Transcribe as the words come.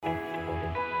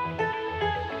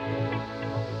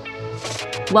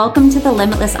Welcome to the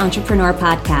Limitless Entrepreneur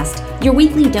Podcast, your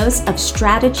weekly dose of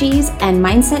strategies and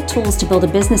mindset tools to build a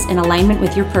business in alignment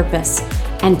with your purpose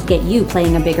and get you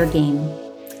playing a bigger game.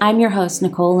 I'm your host,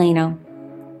 Nicole Lano.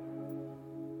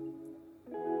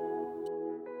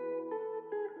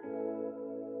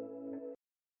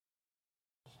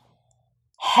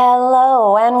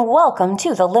 Hello and welcome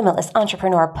to the Limitless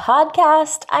Entrepreneur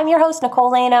Podcast. I'm your host,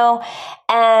 Nicole Lano,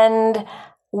 and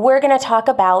we're going to talk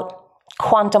about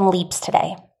quantum leaps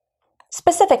today.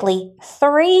 Specifically,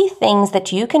 3 things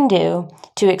that you can do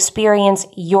to experience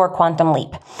your quantum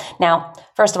leap. Now,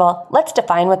 first of all, let's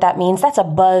define what that means. That's a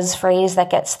buzz phrase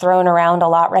that gets thrown around a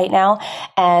lot right now.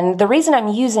 And the reason I'm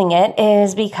using it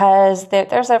is because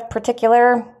there's a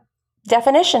particular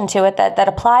definition to it that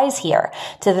applies here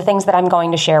to the things that I'm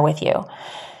going to share with you.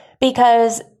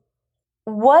 Because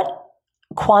what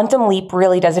quantum leap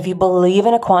really does, if you believe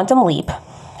in a quantum leap,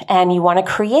 and you want to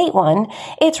create one,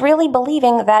 it's really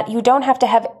believing that you don't have to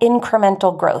have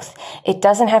incremental growth. It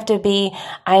doesn't have to be,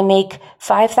 I make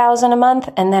 $5,000 a month,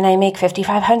 and then I make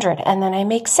 $5,500, and then I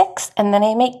make $6,000, and then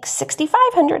I make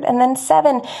 $6,500, and then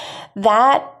 $7,000.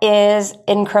 That is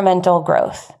incremental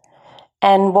growth.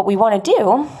 And what we want to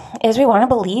do is we want to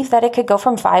believe that it could go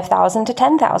from $5,000 to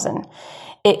 $10,000.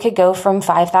 It could go from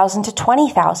 $5,000 to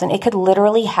 $20,000. It could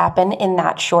literally happen in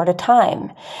that short a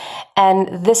time.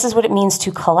 And this is what it means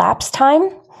to collapse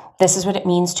time. This is what it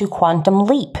means to quantum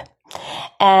leap.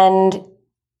 And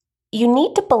you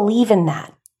need to believe in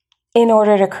that in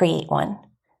order to create one.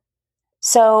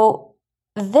 So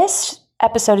this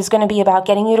episode is going to be about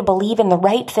getting you to believe in the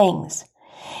right things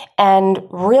and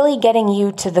really getting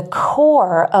you to the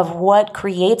core of what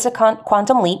creates a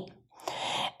quantum leap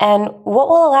and what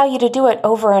will allow you to do it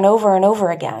over and over and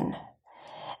over again.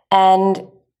 And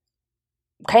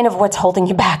kind of what's holding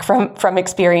you back from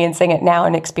experiencing it now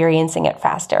and experiencing it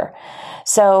faster.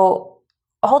 So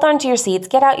hold on to your seats,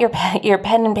 get out your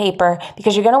pen and paper,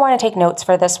 because you're going to want to take notes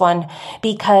for this one,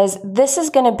 because this is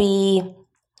going to be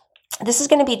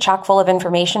chock full of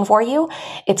information for you.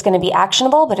 It's going to be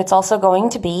actionable, but it's also going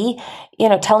to be,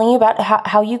 telling you about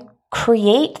how you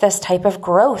create this type of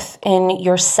growth in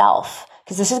yourself.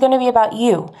 Because this is going to be about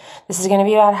you. This is going to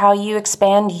be about how you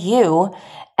expand you,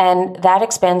 and that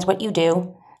expands what you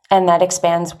do, and that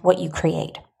expands what you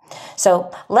create.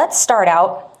 So let's start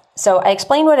out. So I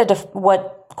explained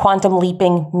what quantum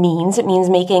leaping means. It means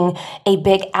making a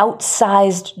big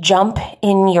outsized jump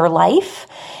in your life.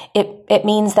 It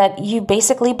means that you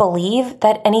basically believe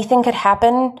that anything could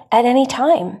happen at any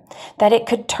time, that it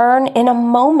could turn in a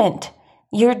moment.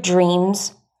 Your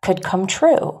dreams could come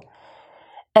true.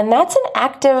 And that's an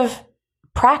active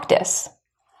practice,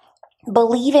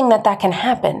 believing that can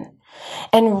happen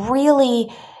and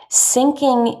really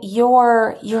sinking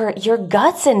your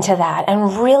guts into that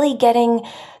and really getting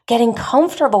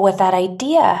comfortable with that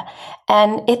idea.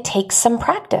 And it takes some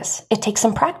practice. It takes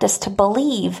some practice to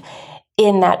believe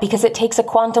in that, because it takes a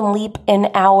quantum leap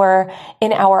in our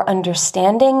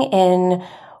understanding in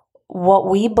what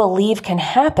we believe can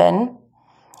happen.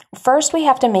 First, we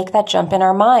have to make that jump in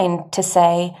our mind to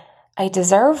say, I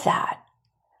deserve that.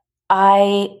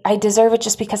 I deserve it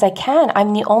just because I can.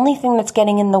 I'm the only thing that's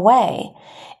getting in the way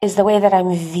is the way that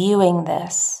I'm viewing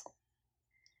this,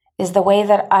 is the way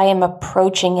that I am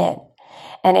approaching it.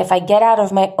 And if I get out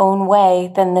of my own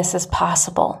way, then this is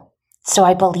possible. So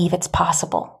I believe it's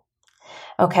possible.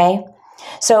 Okay?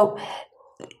 So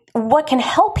what can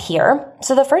help here?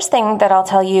 So the first thing that I'll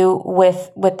tell you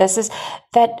with this is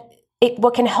that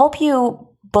what can help you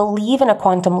believe in a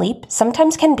quantum leap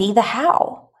sometimes can be the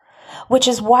how, which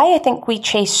is why I think we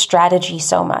chase strategy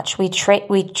so much. We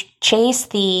chase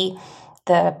the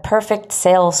perfect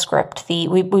sales script.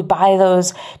 We buy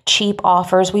those cheap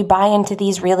offers. We buy into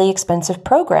these really expensive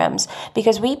programs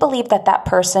because we believe that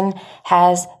person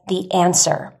has the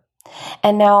answer.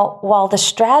 And now, while the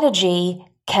strategy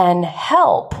can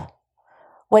help,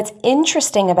 what's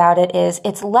interesting about it is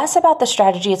it's less about the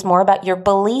strategy, it's more about your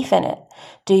belief in it.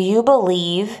 Do you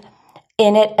believe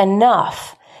in it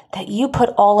enough that you put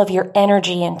all of your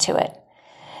energy into it?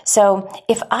 So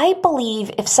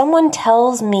if someone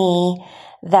tells me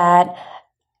that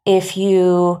if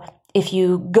you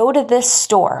go to this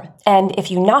store and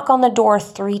if you knock on the door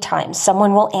 3 times,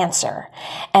 someone will answer.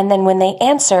 And then when they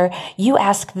answer, you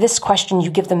ask this question,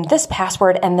 you give them this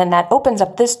password, and then that opens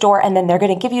up this door, and then they're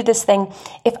going to give you this thing.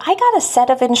 If I got a set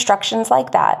of instructions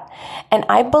like that, and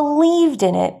I believed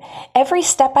in it, every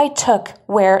step I took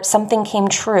where something came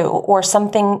true or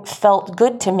something felt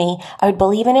good to me, I would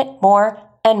believe in it more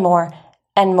and more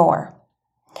and more.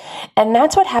 And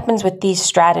that's what happens with these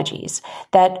strategies,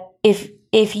 that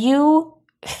if you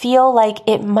feel like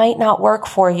it might not work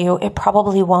for you, it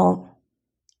probably won't.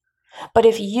 But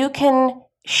if you can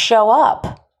show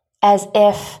up as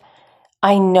if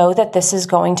I know that this is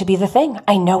going to be the thing,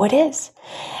 I know it is.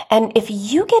 And if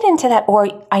you get into that,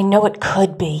 or I know it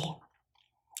could be,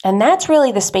 and that's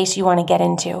really the space you want to get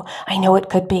into. I know it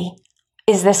could be.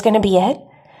 Is this going to be it?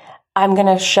 I'm going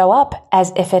to show up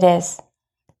as if it is.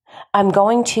 I'm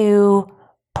going to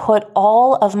put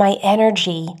all of my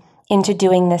energy into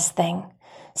doing this thing.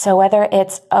 So whether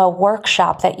it's a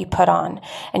workshop that you put on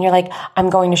and you're like, I'm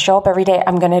going to show up every day.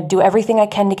 I'm going to do everything I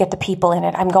can to get the people in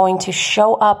it. I'm going to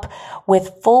show up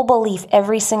with full belief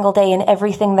every single day in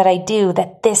everything that I do,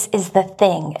 that this is the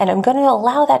thing. And I'm going to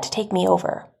allow that to take me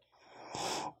over.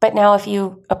 But now if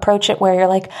you approach it where you're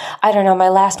like, I don't know, my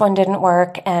last one didn't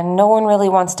work and no one really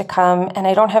wants to come and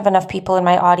I don't have enough people in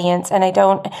my audience and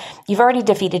you've already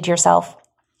defeated yourself.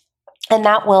 And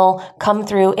that will come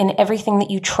through in everything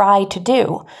that you try to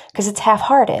do because it's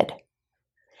half-hearted.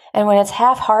 And when it's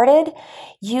half-hearted,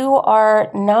 you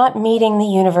are not meeting the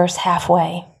universe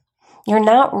halfway. You're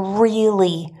not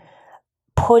really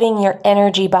putting your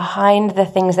energy behind the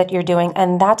things that you're doing.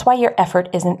 And that's why your effort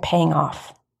isn't paying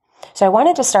off. So I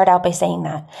wanted to start out by saying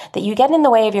that you get in the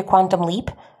way of your quantum leap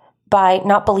by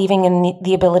not believing in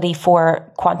the ability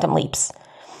for quantum leaps.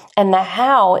 And the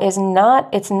how is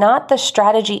it's not the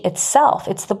strategy itself.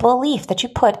 It's the belief that you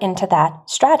put into that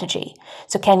strategy.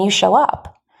 So can you show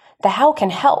up? The how can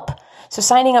help. So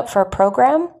signing up for a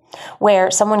program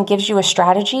where someone gives you a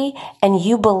strategy and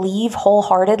you believe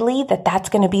wholeheartedly that that's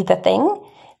going to be the thing,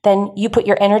 then you put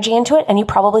your energy into it and you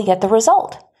probably get the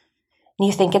result. And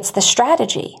you think it's the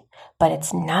strategy, but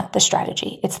it's not the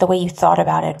strategy. It's the way you thought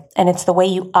about it. And it's the way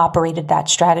you operated that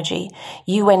strategy.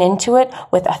 You went into it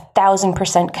with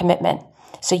 1,000% commitment.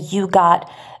 So you got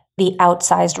the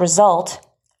outsized result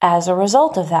as a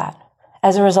result of that,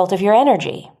 as a result of your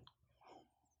energy.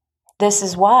 This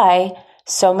is why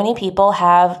so many people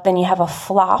then you have a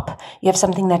flop. You have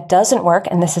something that doesn't work.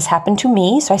 And this has happened to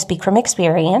me. So I speak from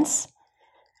experience.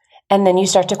 And then you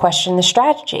start to question the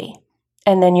strategy.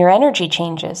 And then your energy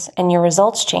changes and your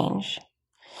results change.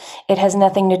 It has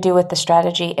nothing to do with the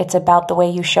strategy. It's about the way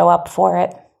you show up for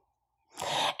it.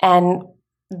 And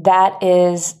that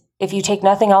is, if you take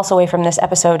nothing else away from this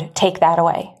episode, take that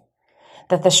away.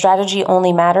 That the strategy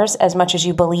only matters as much as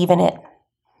you believe in it.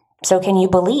 So can you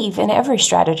believe in every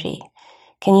strategy?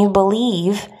 Can you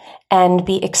believe and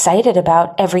be excited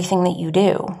about everything that you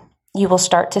do? You will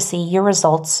start to see your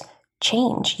results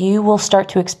change. You will start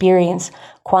to experience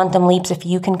quantum leaps if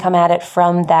you can come at it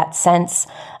from that sense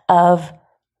of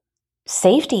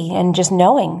safety and just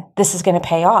knowing this is going to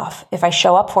pay off. If I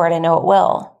show up for it, I know it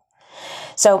will.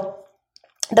 So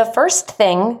the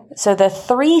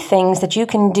three things that you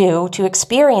can do to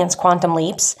experience quantum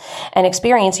leaps and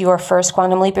experience your first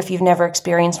quantum leap if you've never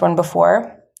experienced one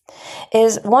before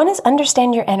one is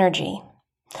understand your energy.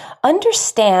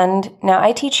 Now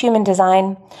I teach human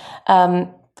design,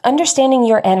 understanding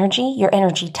your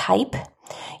energy type,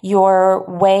 your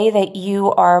way that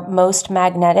you are most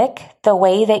magnetic, the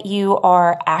way that you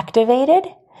are activated,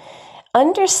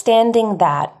 understanding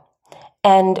that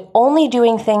and only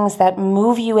doing things that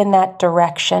move you in that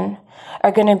direction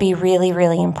are going to be really,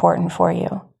 really important for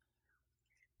you.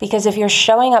 Because if you're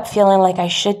showing up feeling like I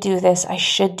should do this, I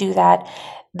should do that,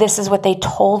 this is what they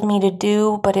told me to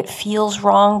do, but it feels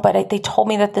wrong, but they told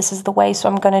me that this is the way, so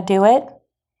I'm going to do it,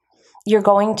 you're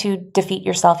going to defeat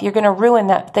yourself. You're going to ruin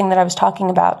that thing that I was talking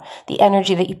about, the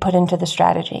energy that you put into the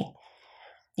strategy.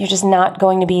 You're just not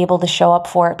going to be able to show up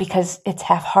for it because it's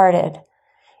half-hearted.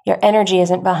 Your energy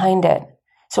isn't behind it.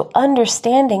 So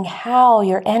understanding how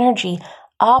your energy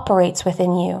operates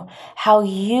within you, how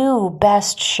you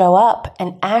best show up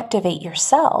and activate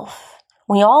yourself.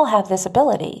 We all have this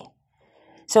ability.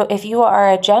 So if you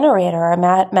are a generator, or a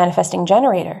manifesting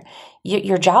generator,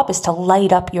 your job is to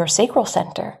light up your sacral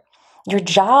center. Your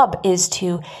job is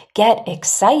to get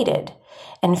excited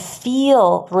and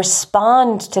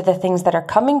respond to the things that are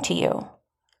coming to you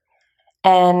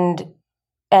and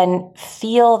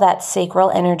feel that sacral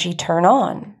energy turn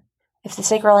on. If the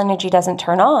sacral energy doesn't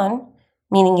turn on,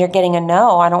 meaning you're getting a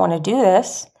no, I don't want to do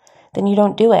this, then you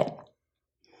don't do it.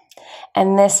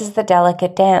 And this is the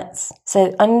delicate dance.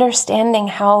 So understanding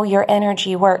how your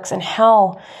energy works and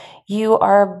how you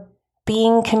are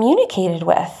being communicated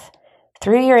with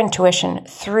through your intuition,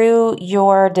 through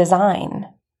your design.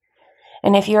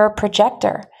 And if you're a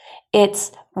projector,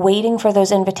 it's waiting for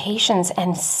those invitations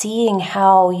and seeing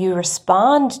how you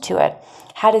respond to it.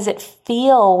 How does it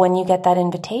feel when you get that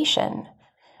invitation?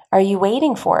 Are you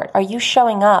waiting for it? Are you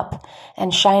showing up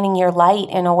and shining your light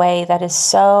in a way that is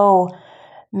so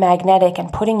magnetic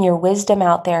and putting your wisdom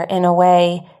out there in a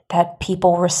way that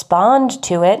people respond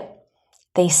to it,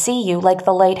 they see you like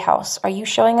the lighthouse. Are you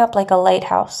showing up like a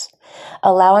lighthouse,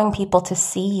 allowing people to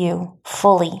see you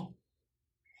fully,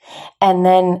 and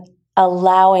then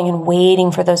allowing and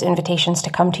waiting for those invitations to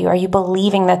come to you? Are you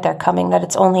believing that they're coming, that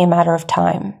it's only a matter of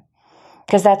time?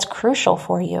 Because that's crucial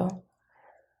for you.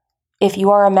 If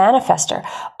you are a manifester,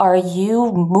 are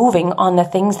you moving on the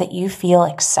things that you feel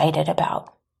excited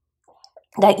about?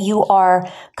 That you are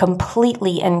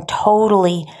completely and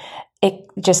totally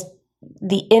just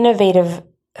the innovative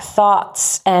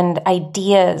thoughts and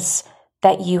ideas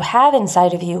that you have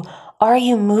inside of you, are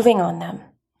you moving on them?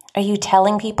 Are you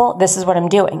telling people, this is what I'm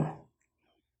doing?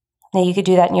 Now, you could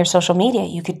do that in your social media.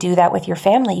 You could do that with your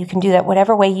family. You can do that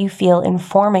whatever way you feel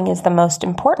informing is the most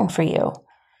important for you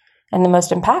and the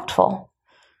most impactful.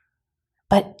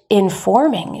 But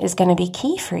informing is going to be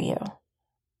key for you.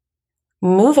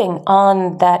 Moving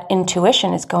on that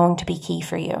intuition is going to be key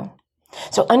for you.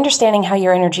 So understanding how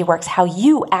your energy works, how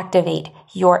you activate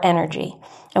your energy.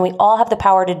 And we all have the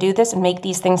power to do this and make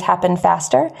these things happen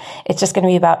faster. It's just going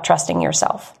to be about trusting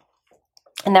yourself.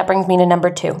 And that brings me to number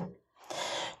 2.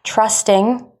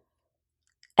 Trusting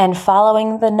and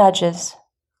following the nudges,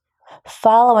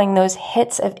 following those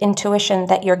hits of intuition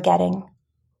that you're getting.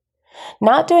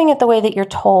 Not doing it the way that you're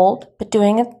told, but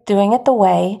doing it the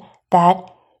way that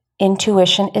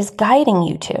intuition is guiding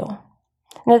you to.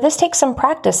 Now, this takes some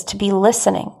practice to be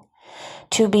listening,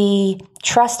 to be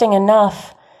trusting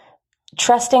enough,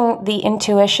 trusting the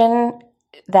intuition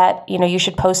that, you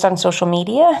should post on social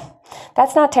media.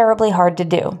 That's not terribly hard to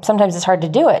do. Sometimes it's hard to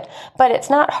do it, but it's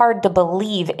not hard to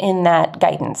believe in that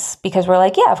guidance because we're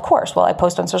like, yeah, of course. Well, I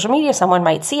post on social media. Someone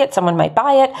might see it. Someone might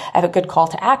buy it. I have a good call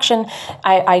to action.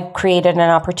 I created an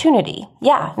opportunity.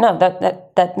 Yeah, no,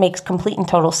 that makes complete and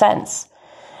total sense.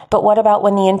 But what about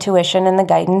when the intuition and the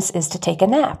guidance is to take a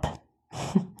nap?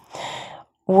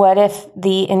 What if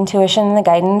the intuition and the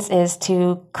guidance is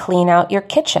to clean out your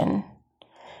kitchen?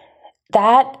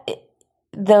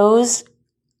 Those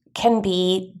can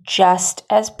be just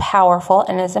as powerful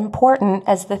and as important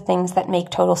as the things that make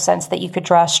total sense, that you could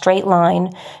draw a straight line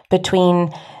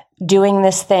between doing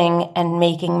this thing and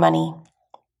making money.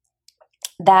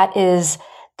 That is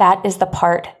the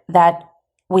part that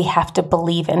we have to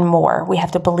believe in more. We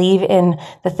have to believe in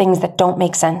the things that don't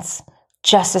make sense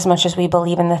just as much as we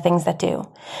believe in the things that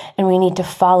do. And we need to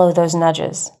follow those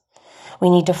nudges. We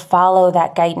need to follow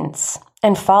that guidance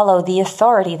and follow the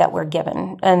authority that we're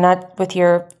given. And that with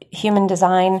your human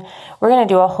design, we're going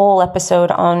to do a whole episode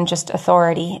on just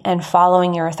authority and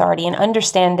following your authority and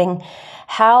understanding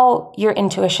how your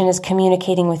intuition is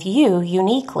communicating with you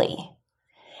uniquely.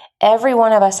 Every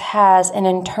one of us has an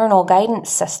internal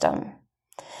guidance system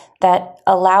that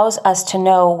allows us to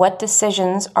know what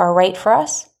decisions are right for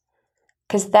us,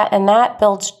 that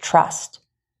builds trust.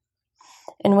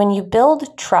 And when you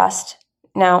build trust,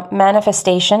 now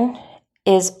manifestation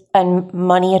and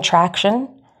money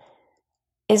attraction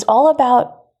is all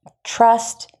about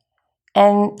trust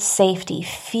and safety,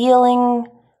 feeling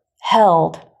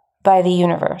held by the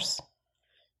universe.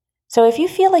 So if you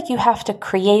feel like you have to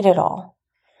create it all,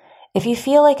 if you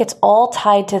feel like it's all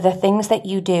tied to the things that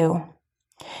you do,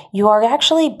 you are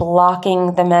actually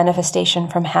blocking the manifestation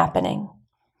from happening.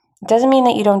 It doesn't mean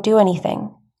that you don't do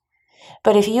anything.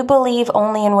 But if you believe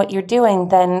only in what you're doing,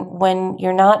 then when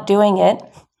you're not doing it,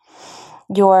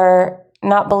 you're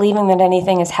not believing that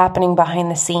anything is happening behind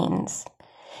the scenes.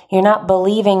 You're not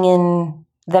believing in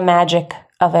the magic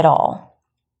of it all.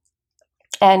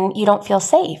 And you don't feel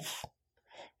safe.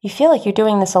 You feel like you're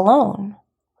doing this alone.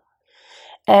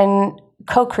 And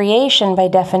co-creation, by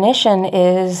definition,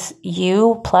 is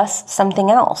you plus something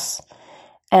else.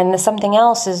 And the something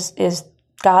else is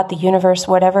God, the universe,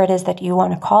 whatever it is that you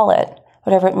want to call it,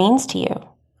 whatever it means to you.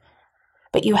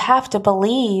 But you have to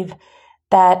believe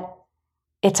that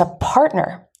it's a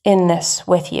partner in this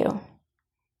with you.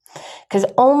 Because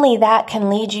only that can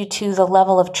lead you to the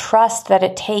level of trust that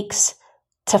it takes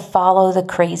to follow the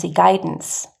crazy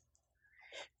guidance,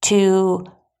 to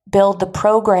build the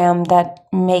program that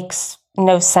makes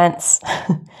no sense,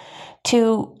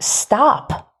 to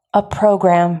stop a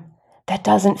program that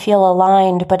doesn't feel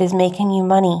aligned but is making you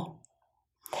money.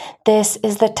 This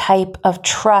is the type of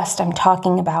trust I'm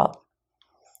talking about.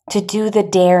 To do the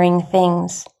daring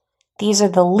things. These are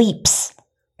the leaps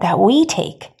that we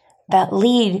take that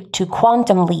lead to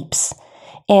quantum leaps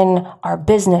in our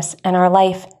business and our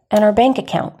life and our bank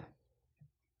account.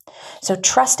 So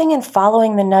trusting and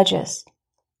following the nudges.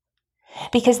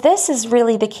 Because this is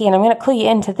really the key, and I'm going to clue you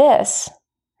into this.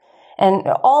 And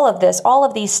all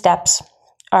of these steps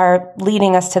are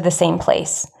leading us to the same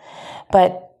place.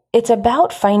 But it's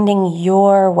about finding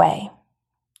your way,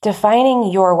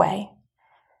 defining your way.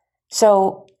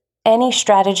 So any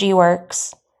strategy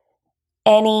works,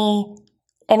 anything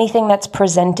that's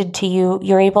presented to you,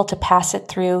 you're able to pass it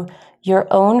through your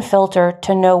own filter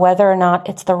to know whether or not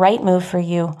it's the right move for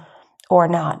you or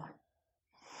not.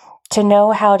 To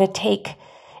know how to take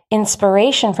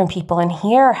inspiration from people and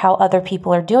hear how other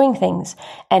people are doing things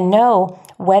and know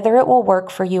whether it will work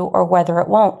for you or whether it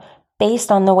won't,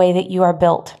 based on the way that you are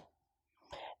built,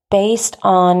 based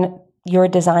on your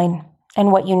design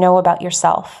and what you know about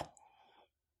yourself.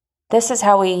 This is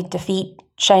how we defeat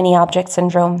shiny object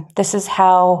syndrome. This is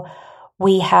how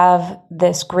we have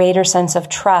this greater sense of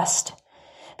trust.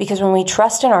 Because when we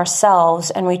trust in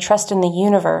ourselves and we trust in the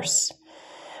universe,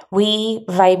 we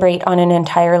vibrate on an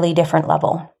entirely different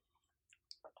level.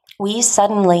 We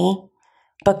suddenly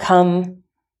become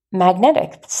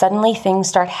magnetic. Suddenly things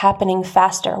start happening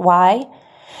faster. Why?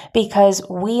 Because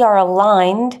we are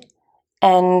aligned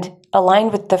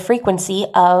with the frequency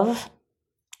of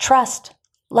trust,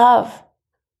 love,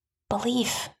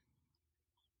 belief,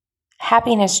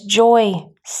 happiness, joy,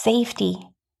 safety.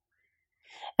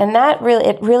 And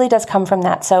it really does come from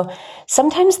that. So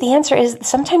sometimes the answer is,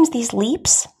 sometimes these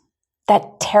leaps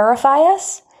that terrify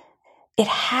us, it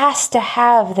has to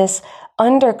have this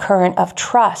undercurrent of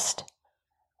trust,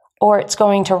 or it's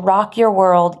going to rock your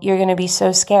world. You're going to be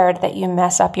so scared that you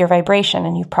mess up your vibration,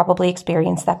 and you've probably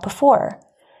experienced that before.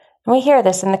 And we hear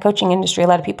this in the coaching industry. A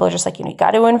lot of people are just like, you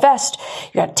got to invest.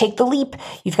 You got to take the leap.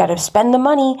 You've got to spend the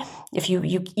money. If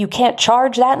you can't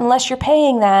charge that unless you're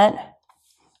paying that.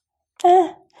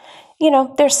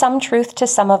 There's some truth to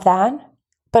some of that,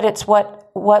 but it's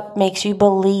what makes you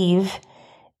believe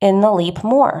in the leap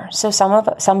more. So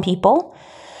some people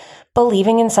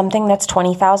believing in something that's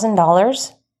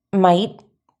 $20,000 might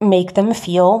make them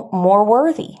feel more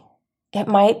worthy. It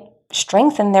might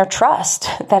strengthen their trust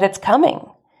that it's coming.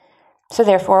 So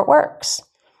therefore it works.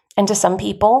 And to some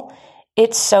people,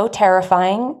 it's so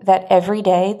terrifying that every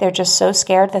day they're just so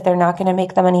scared that they're not going to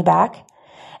make the money back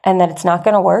and that it's not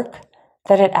going to work,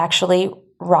 that it actually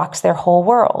rocks their whole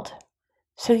world.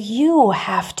 So you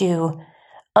have to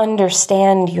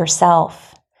understand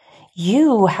yourself.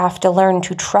 You have to learn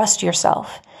to trust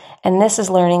yourself. And this is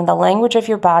learning the language of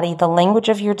your body, the language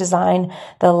of your design,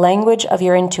 the language of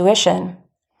your intuition,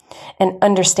 and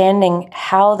understanding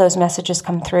how those messages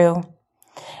come through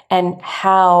and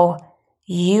how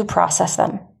you process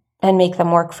them and make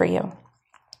them work for you.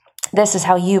 This is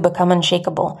how you become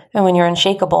unshakable. And when you're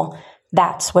unshakable,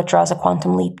 that's what draws a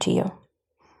quantum leap to you.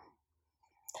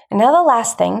 And now the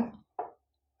last thing,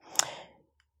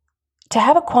 to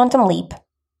have a quantum leap,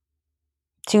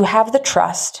 to have the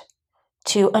trust,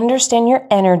 to understand your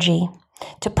energy,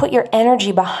 to put your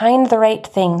energy behind the right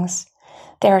things,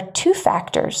 there are two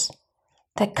factors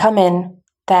that come in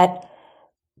that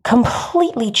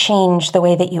completely change the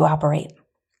way that you operate.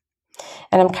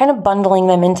 And I'm kind of bundling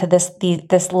them into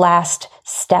this last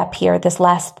step here, this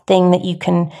last thing that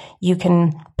you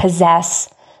can possess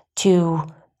to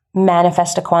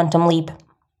manifest a quantum leap.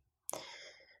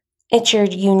 It's your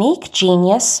unique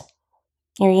genius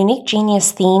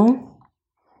theme,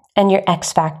 and your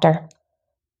X factor.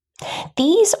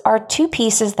 These are two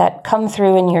pieces that come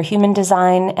through in your human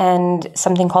design and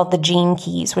something called the gene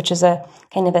keys, which is a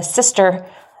kind of a sister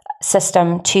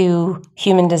system to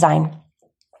human design,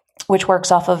 which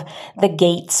works off of the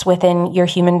gates within your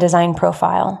human design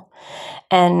profile,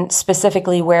 and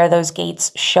specifically where those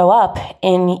gates show up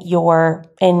in your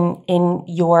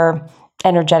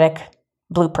energetic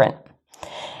blueprint.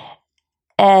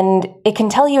 And it can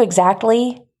tell you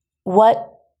exactly what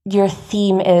your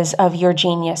theme is of your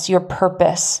genius, your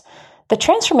purpose, the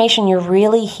transformation you're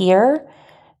really here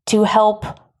to help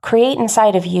create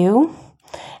inside of you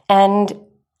and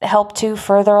help to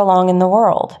further along in the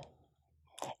world.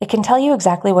 It can tell you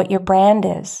exactly what your brand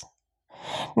is.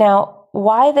 Now,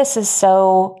 why this is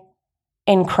so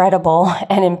incredible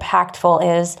and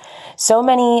impactful is so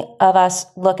many of us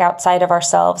look outside of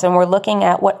ourselves and we're looking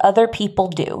at what other people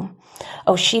do.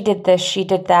 Oh, she did this, she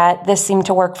did that, this seemed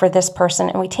to work for this person.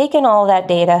 And we take in all of that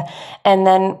data and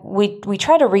then we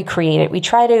try to recreate it. We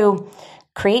try to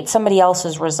create somebody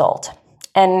else's result.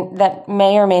 And that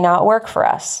may or may not work for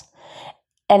us.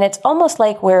 And it's almost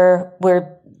like we're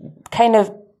kind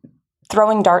of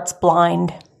throwing darts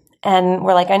blind. And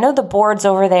we're like, I know the board's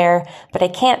over there, but I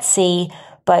can't see.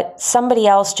 But somebody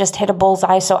else just hit a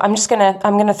bullseye, so I'm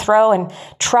gonna throw and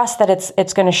trust that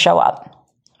it's gonna show up.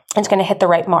 It's gonna hit the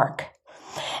right mark.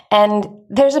 And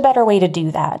there's a better way to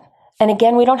do that. And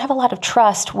again, we don't have a lot of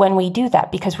trust when we do that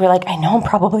because we're like, I know I'm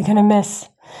probably gonna miss.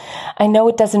 I know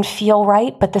it doesn't feel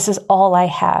right, but this is all I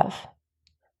have.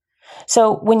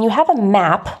 So when you have a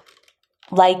map,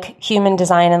 like Human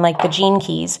Design and like the Gene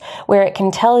Keys, where it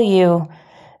can tell you,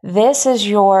 this is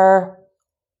your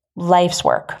life's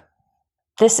work.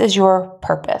 This is your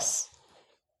purpose.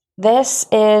 This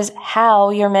is how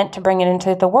you're meant to bring it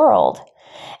into the world.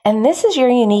 And this is your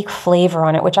unique flavor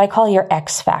on it, which I call your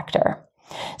X factor.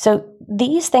 So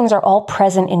these things are all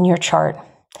present in your chart.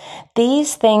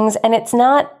 These things, and it's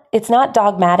not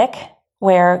dogmatic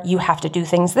where you have to do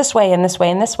things this way and this way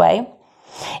and this way.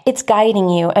 It's guiding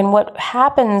you. And what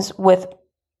happens with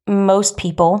most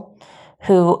people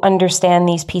who understand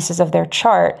these pieces of their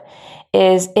chart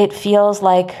is it feels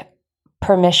like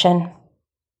permission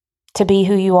to be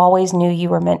who you always knew you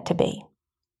were meant to be.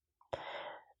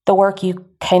 The work you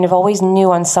kind of always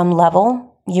knew on some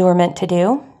level you were meant to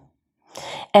do.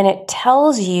 And it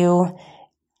tells you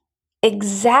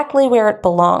exactly where it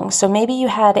belongs. So maybe you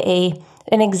had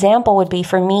an example would be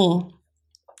for me.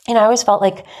 And I always felt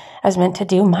like I was meant to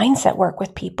do mindset work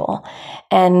with people.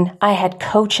 And I had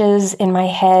coaches in my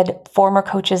head, former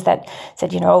coaches that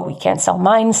said, we can't sell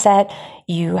mindset.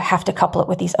 You have to couple it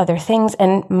with these other things.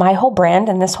 And my whole brand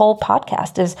and this whole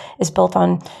podcast is built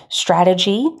on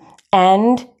strategy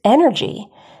and energy,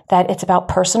 that it's about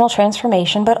personal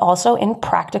transformation, but also in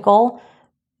practical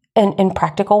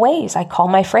ways. I call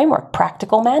my framework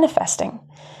practical manifesting.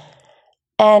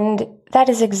 And that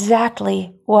is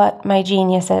exactly what my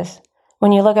genius is.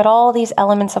 When you look at all these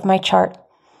elements of my chart,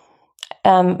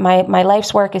 my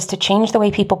life's work is to change the way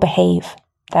people behave.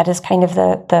 That is kind of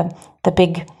the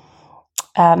big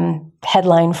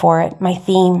headline for it, my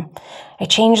theme. I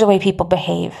change the way people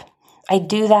behave. I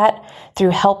do that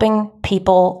through helping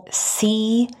people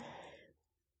see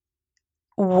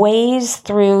ways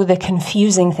through the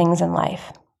confusing things in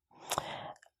life.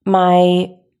 My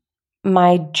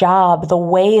job, the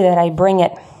way that I bring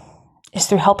it, is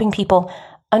through helping people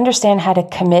understand how to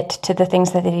commit to the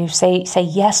things that they do. Say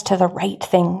yes to the right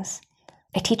things.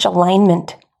 I teach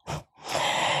alignment.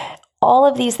 All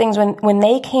of these things, when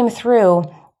they came through,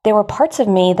 there were parts of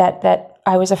me that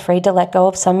I was afraid to let go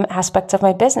of some aspects of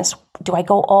my business. Do I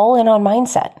go all in on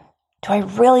mindset? Do I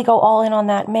really go all in on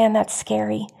that? Man, that's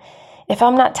scary. If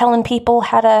I'm not telling people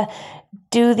how to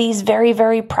do these very,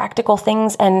 very practical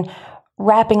things and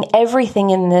wrapping everything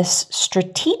in this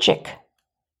strategic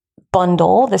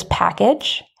bundle, this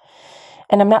package,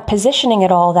 and I'm not positioning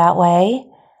it all that way,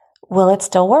 will it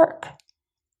still work?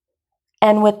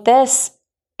 And with this,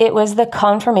 it was the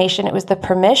confirmation, it was the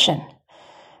permission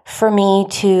for me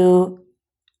to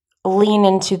lean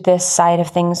into this side of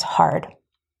things hard,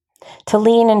 to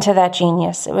lean into that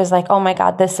genius. It was like, oh my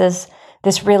God, this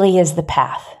really is the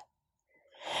path.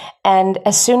 And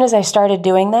as soon as I started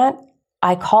doing that,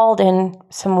 I called in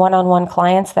some one-on-one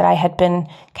clients that I had been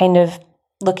kind of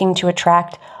looking to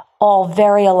attract, all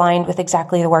very aligned with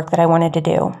exactly the work that I wanted to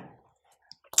do,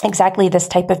 exactly this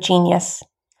type of genius.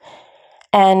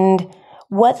 And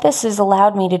what this has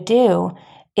allowed me to do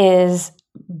is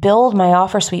build my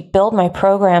offer suite, build my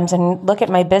programs, and look at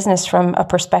my business from a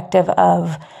perspective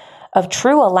of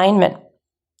true alignment.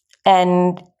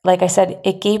 And like I said,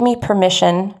 it gave me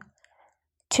permission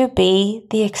to be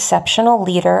the exceptional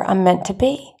leader I'm meant to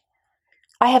be.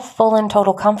 I have full and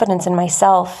total confidence in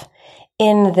myself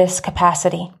in this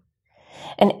capacity.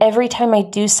 And every time I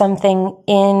do something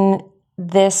in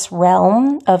this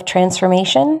realm of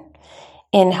transformation,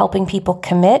 in helping people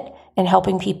commit and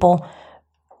helping people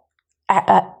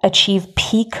achieve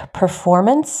peak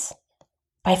performance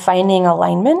by finding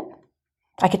alignment,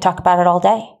 I could talk about it all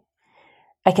day.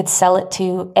 I could sell it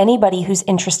to anybody who's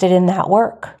interested in that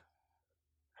work.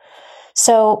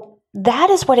 So that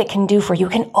is what it can do for you.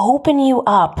 It can open you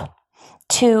up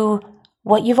to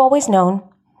what you've always known,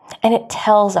 and it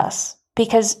tells us,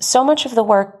 because so much of the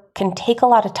work can take a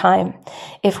lot of time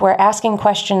if we're asking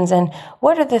questions and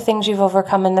what are the things you've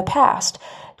overcome in the past?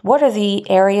 What are the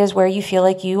areas where you feel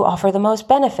like you offer the most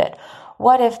benefit?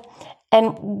 What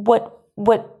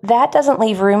that doesn't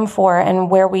leave room for, and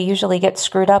where we usually get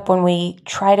screwed up when we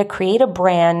try to create a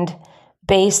brand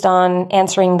based on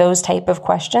answering those type of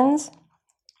questions,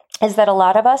 is that a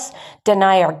lot of us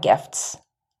deny our gifts.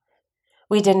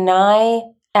 We deny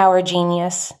our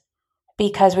genius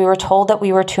because we were told that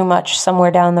we were too much somewhere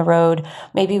down the road.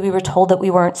 Maybe we were told that we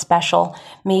weren't special.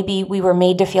 Maybe we were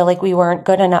made to feel like we weren't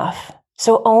good enough.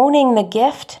 So owning the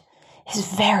gift is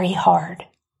very hard,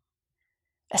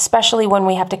 especially when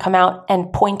we have to come out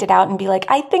and point it out and be like,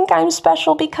 I think I'm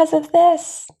special because of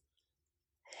this.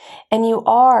 And you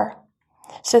are.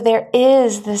 So there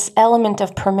is this element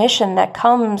of permission that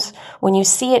comes when you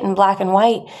see it in black and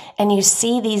white and you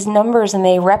see these numbers and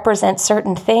they represent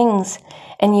certain things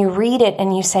and you read it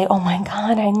and you say, oh my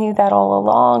God, I knew that all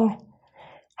along.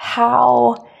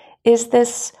 how is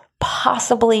this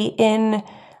possibly in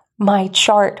my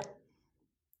chart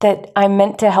that I'm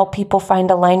meant to help people find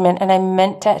alignment and I'm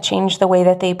meant to change the way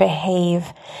that they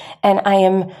behave. And I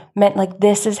am meant, like,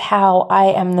 this is how I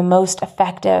am the most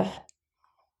effective.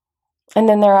 And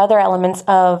then there are other elements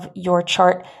of your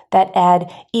chart that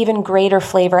add even greater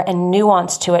flavor and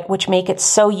nuance to it, which make it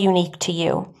so unique to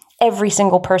you. Every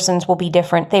single person's will be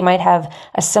different. They might have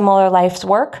a similar life's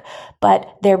work,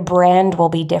 but their brand will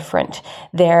be different.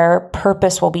 Their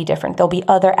purpose will be different. There'll be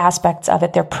other aspects of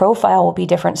it. Their profile will be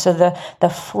different. So the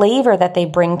flavor that they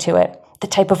bring to it, the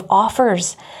type of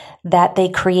offers that they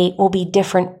create will be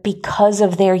different because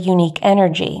of their unique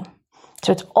energy.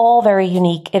 So it's all very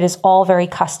unique. It is all very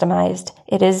customized.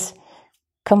 It is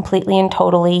completely and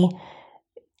totally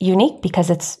unique because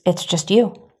it's just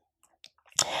you.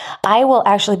 I will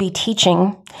actually be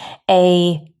teaching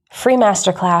a free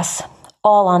masterclass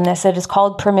all on this. It is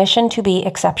called Permission to Be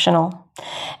Exceptional.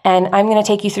 And I'm going to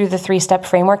take you through the 3-step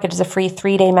framework. It is a free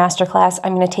 3-day masterclass.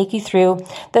 I'm going to take you through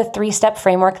the 3-step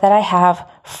framework that I have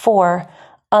for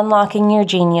unlocking your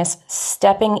genius,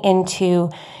 stepping into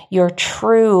your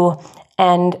true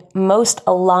and most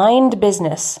aligned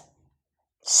business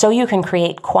so you can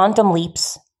create quantum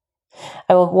leaps.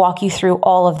 I will walk you through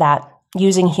all of that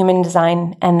using human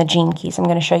design and the gene keys. I'm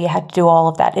going to show you how to do all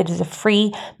of that. It is a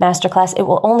free masterclass. It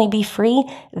will only be free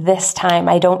this time.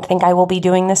 I don't think I will be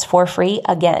doing this for free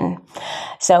again.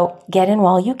 So get in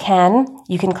while you can.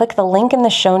 You can click the link in the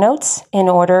show notes in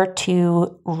order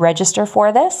to register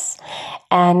for this.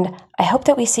 And I hope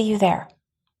that we see you there.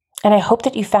 And I hope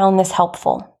that you found this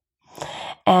helpful.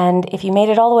 And if you made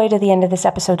it all the way to the end of this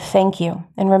episode, thank you.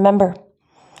 And remember,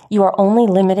 you are only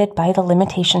limited by the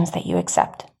limitations that you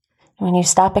accept. When you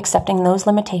stop accepting those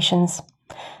limitations,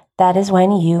 that is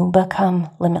when you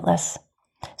become limitless.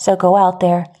 So go out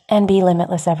there and be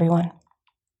limitless, everyone.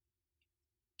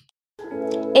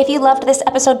 If you loved this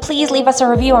episode, please leave us a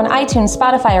review on iTunes,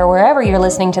 Spotify, or wherever you're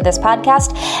listening to this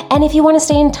podcast. And if you want to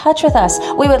stay in touch with us,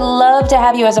 we would love to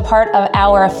have you as a part of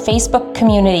our Facebook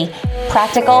community,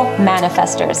 Practical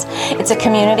Manifestors. It's a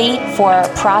community for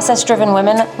process-driven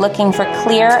women looking for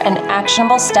clear and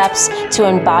actionable steps to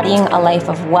embodying a life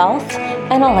of wealth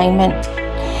and alignment.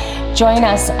 Join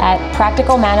us at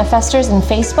Practical Manifestors in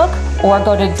Facebook or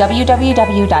go to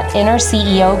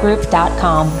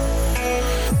www.innerceogroup.com.